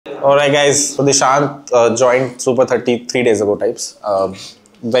Alright guys, so Dishant joined Super30 3 days ago types.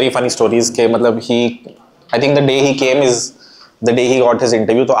 Very funny stories के मतलब I think the day he came is the day he got his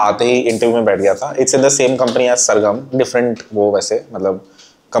interview. तो आते ही interview में बैठ गया था. It's in the same company as Sargam, different वो वैसे मतलब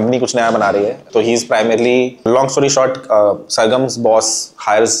कंपनी कुछ नया बना रही है. तो he is primarily, long story short, Sargam's boss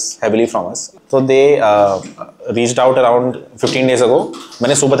hires heavily from us. So they reached out around 15 days ago.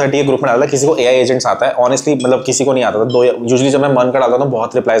 मैंने Super30 के ग्रुप में डाला किसी को AI एजेंट्स आता है. Honestly मतलब किसी को नहीं आता था. दो यूजुअली जब मैं मन कर डालता था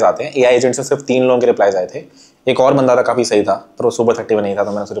बहुत रिप्लाईज आते हैं. AI एजेंट्स से सिर्फ 3 लोगों के रिप्लाईज आए थे. एक और बंदा था काफ़ी सही था पर वो Super30 में नहीं था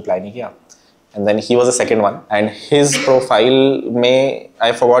तो मैंने उसे रिप्लाई नहीं किया. And then he was the second one, and his profile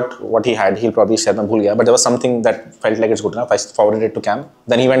I forgot what he had. He'll probably share, मैं भूल गया. But there was something that felt like it's good enough. I forwarded it to Cam.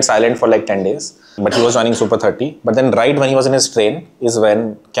 Then he went silent for like 10 days. But he was joining Super30. But then right when he was in his train is when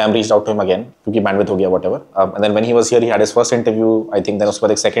Cam reached out to him again, क्योंकि bandwidth हो गया whatever. And then when he was here, he had his first interview. I think then उसके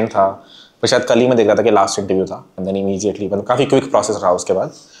बाद एक second था. पर शायद कल ही मैं देख रहा था कि last interview था. And then immediately मतलब काफी quick process रहा उसके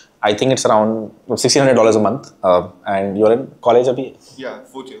बाद. I think it's around $1,600 a month. And you're in college अभी? Yeah,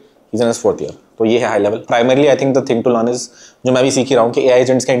 4th year. He's in his 4th year. तो ये है high level. Primarily I think the thing to learn is जो मैं भी सीख ही रहा हूँ कि एआई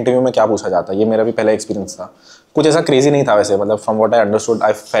एजेंट्स के इंटरव्यू में क्या पूछा जाता है. ये मेरा भी पहला एक्सपीरियंस था. कुछ ऐसा क्रेजी नहीं था वैसे मतलब from what I understood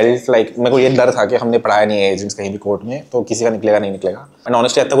I felt like मेरे को ये डर था कि हमने पढ़ाया नहीं है एजेंट्स कहीं भी कोर्ट में तो किसी का निकलेगा नहीं निकलेगा. एंड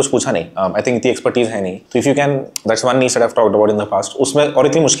ऑनेस्टली इतना कुछ पूछा नहीं. आई थिंक इतनी एक्सपर्टीज है नहीं. तो if you can that's one niche that I have talked about in the past. उसमें और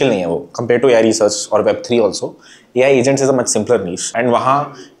इतनी मुश्किल नहीं है वो कंपेयर टू एआई रिसर्च और Web3 also. AI agents is a much simpler niche and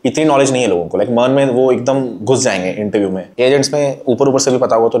वहाँ इतनी नॉलेज नहीं है लोगों को. लाइक मन में वो एकदम घुस जाएंगे इंटरव्यू में. एजेंट्स में ऊपर से भी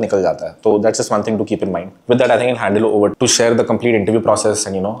पता हुआ तो निकल जाता है. तो that's just one thing to keep in mind. With that I think I handle over to share the complete interview process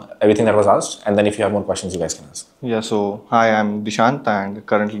and everything that was asked, and then if you have more questions you guys can ask. Yeah, so hi, I'm Dishant and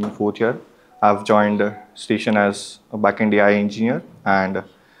currently in 4th year. I've joined Station as a backend AI engineer, and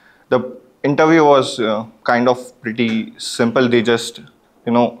the interview was kind of pretty simple. They just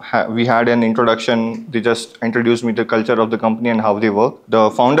we had an introduction. They just introduced me the culture of the company and how they work.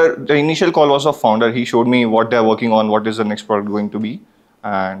 The initial call was of founder. He showed me what they're working on, what is the next product going to be.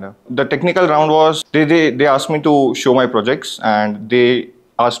 And the technical round was they asked me to show my projects, and they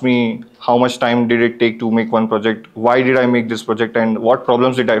asked me how much time did it take to make one project, why did I make this project, and what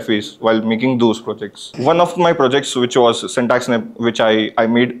problems did I face while making those projects. One of my projects, which was syntax.NET, which I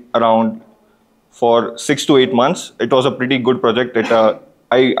made around for 6 to 8 months. It was a pretty good project.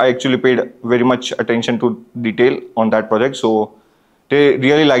 I actually paid very much attention to detail on that project, so they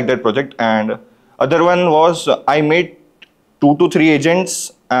really liked that project. And other one was I made 2 to 3 agents,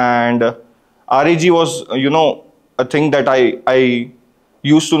 and RAG was a thing that I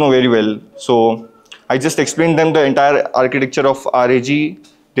used to know very well. So I just explained them the entire architecture of RAG.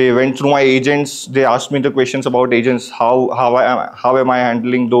 They went through my agents. They asked me the questions about agents. How am I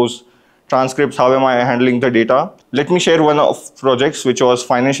handling those transcripts? How am I handling the data? Let me share one of projects which was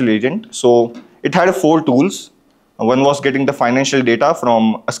financial agent. So it had 4 tools. One was getting the financial data from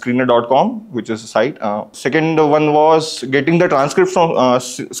screener.com, which is a site. Second one was getting the transcripts from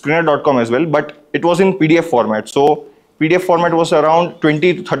screener.com as well, but it was in PDF format. So PDF format was around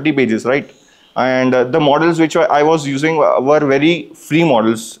 20 to 30 pages, right? And the models which I was using were very free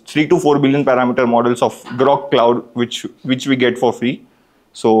models, 3 to 4 billion parameter models of Grok Cloud, which we get for free.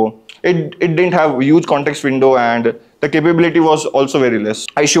 So it didn't have a huge context window, and the capability was also very less.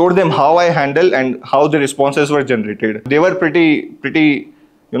 I showed them how I handle and how the responses were generated. They were pretty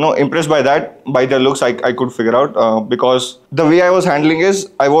impressed by that, by their looks. I could figure out because the way I was handling is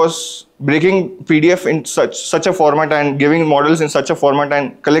I was breaking PDF in such a format and giving models in such a format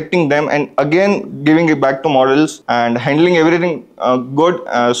and collecting them and again giving it back to models and handling everything good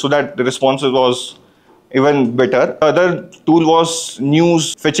so that the responses was even better. Other tool was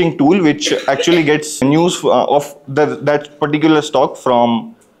news fetching tool, which actually gets news of that particular stock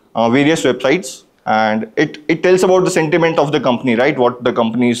from various websites, and it tells about the sentiment of the company, right? What the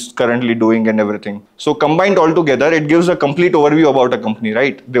company is currently doing and everything. So combined all together, it gives a complete overview about a company,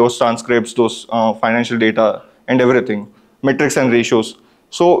 right? Those transcripts, those financial data and everything, metrics and ratios.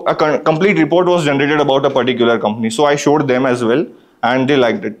 So a complete report was generated about a particular company. So I showed them as well, and they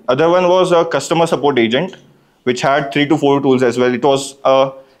liked it. Other one was a customer support agent, which had 3 to 4 tools as well. It was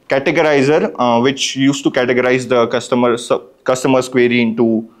a categorizer, which used to categorize the customer's query into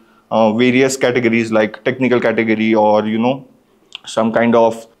various categories like technical category or some kind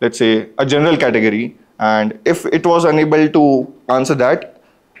of, let's say, a general category. And if it was unable to answer that,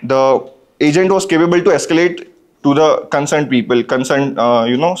 the agent was capable to escalate to the concerned people,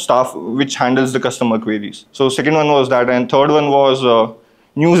 staff which handles the customer queries. So second one was that, and third one was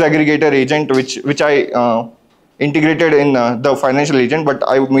news aggregator agent, which I integrated in the financial agent, but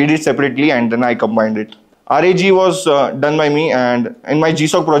I made it separately and then I combined it. RAG was done by me, and in my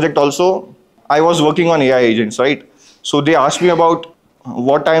GSOC project also, I was working on AI agents, right? So they asked me about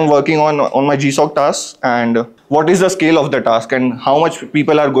what I'm working on my GSOC tasks, and what is the scale of the task, and how much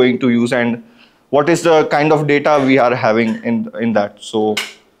people are going to use, and what is the kind of data we are having in that. So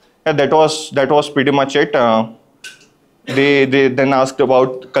yeah, that was pretty much it. They then asked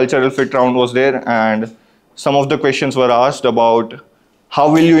about cultural fit round was there, and some of the questions were asked about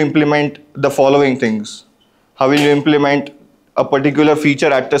how will you implement the following things. How will you implement a particular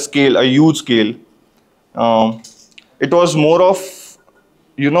feature at a scale, a huge scale? It was more of,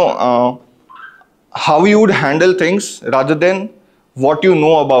 how you would handle things rather than what you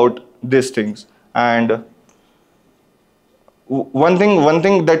know about these things. And one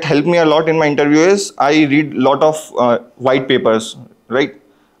thing that helped me a lot in my interview is I read a lot of white papers, right?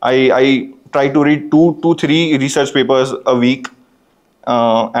 I try to read two to three research papers a week,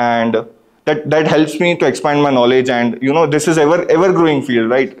 and that helps me to expand my knowledge. And this is ever growing field,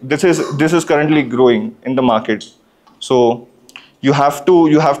 right? This is currently growing in the market, so you have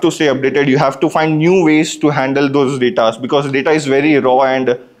to stay updated. You have to find new ways to handle those data, because data is very raw,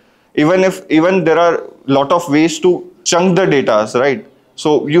 and even there are a lot of ways to chunk the data, right?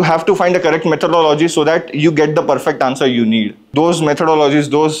 So you have to find a correct methodology so that you get the perfect answer you need. Those methodologies,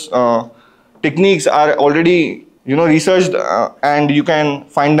 those techniques are already researched, and you can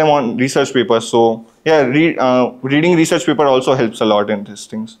find them on research papers. So yeah, reading research paper also helps a lot in these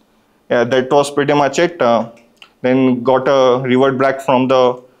things. Yeah, that was pretty much it. Then got a reward back from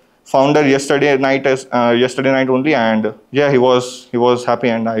the founder yesterday night only, and yeah, he was happy,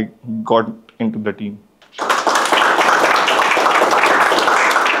 and I got into the team.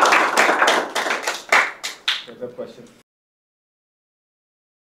 There's a question.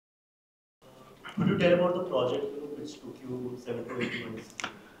 Could you tell about the project which took you 7 to 8 months?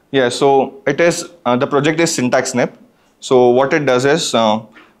 Yeah, so it is the project is syntax 𝗟𝗶. So what it does is,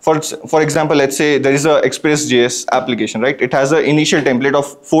 for example, let's say there is a Express.js application, right? It has an initial template of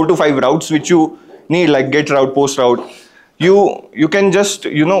 4 to 5 routes which you need, like get route, post route. You can just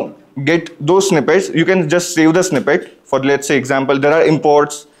get those snippets. You can just save the snippet. For, let's say, example, there are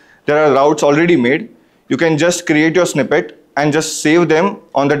imports, there are routes already made. You can just create your snippet and just save them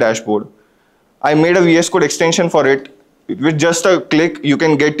on the dashboard. I made a VS Code extension for it. With just a click, you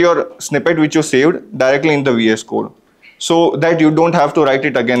can get your snippet which you saved directly in the VS Code, so that you don't have to write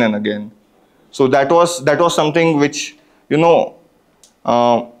it again and again. So that was something which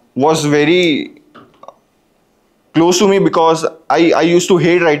was very close to me, because I used to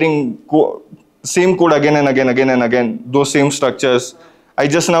hate writing same code again and again, those same structures. I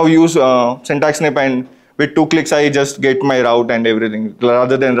just now use syntax 𝗟𝗶, and with 2 clicks I just get my route and everything,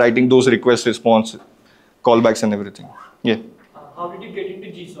 rather than writing those request response callbacks and everything. Yeah. How did you get into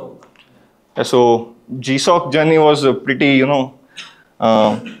GSOC? So GSOC journey was pretty, more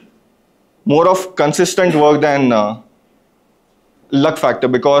of consistent work than luck factor,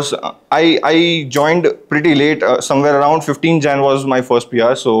 because I joined pretty late, somewhere around 15 Jan was my first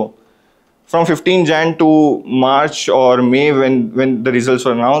PR. So from 15 Jan to March or May, when the results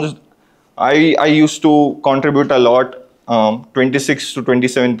were announced, I used to contribute a lot. 26 to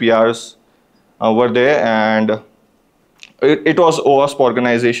 27 PRs were there, and it was OWASP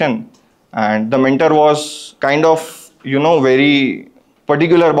organization, and the mentor was kind of very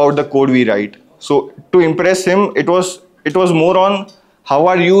particular about the code we write. So to impress him, it was more on how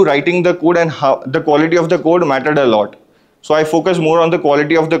are you writing the code, and how the quality of the code mattered a lot. So I focused more on the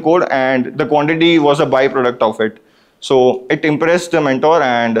quality of the code, and the quantity was a byproduct of it. So it impressed the mentor,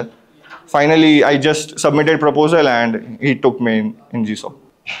 and finally I just submitted proposal, and he took me in GSOC.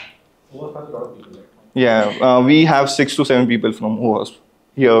 OWASP has a lot of people, right? Yeah, we have 6 to 7 people from OWASP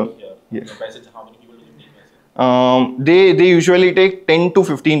here. Yeah. How many people do you take? They usually take 10 to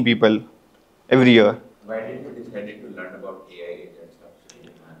 15 people every year. Why did you decide to learn about AI agents?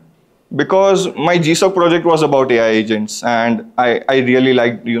 Because my GSOC project was about AI agents, and I really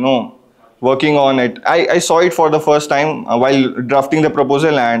liked working on it. I saw it for the first time while drafting the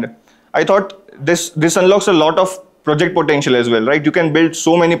proposal, and I thought this unlocks a lot of project potential as well, right? You can build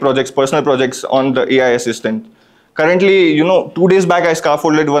so many projects, personal projects on the AI assistant. Currently, 2 days back, I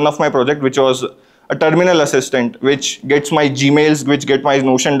scaffolded one of my project, which was a terminal assistant, which gets my Gmails, which get my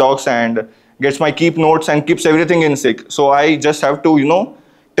Notion docs, and gets my keep notes and keeps everything in sync. So I just have to,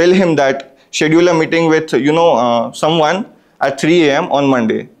 tell him that schedule a meeting with, someone at 3 AM on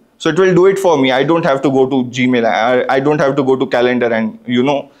Monday. So it will do it for me. I don't have to go to Gmail. I don't have to go to calendar and,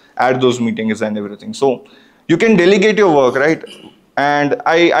 add those meetings and everything. So you can delegate your work, right? And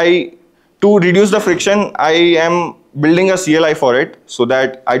to reduce the friction, I am building a CLI for it, so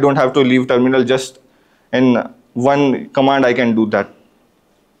that I don't have to leave terminal. Just in one command I can do that,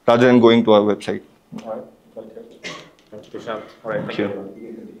 rather than going to our website. All right. Dishant. All right. Thank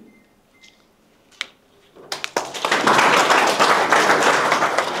you.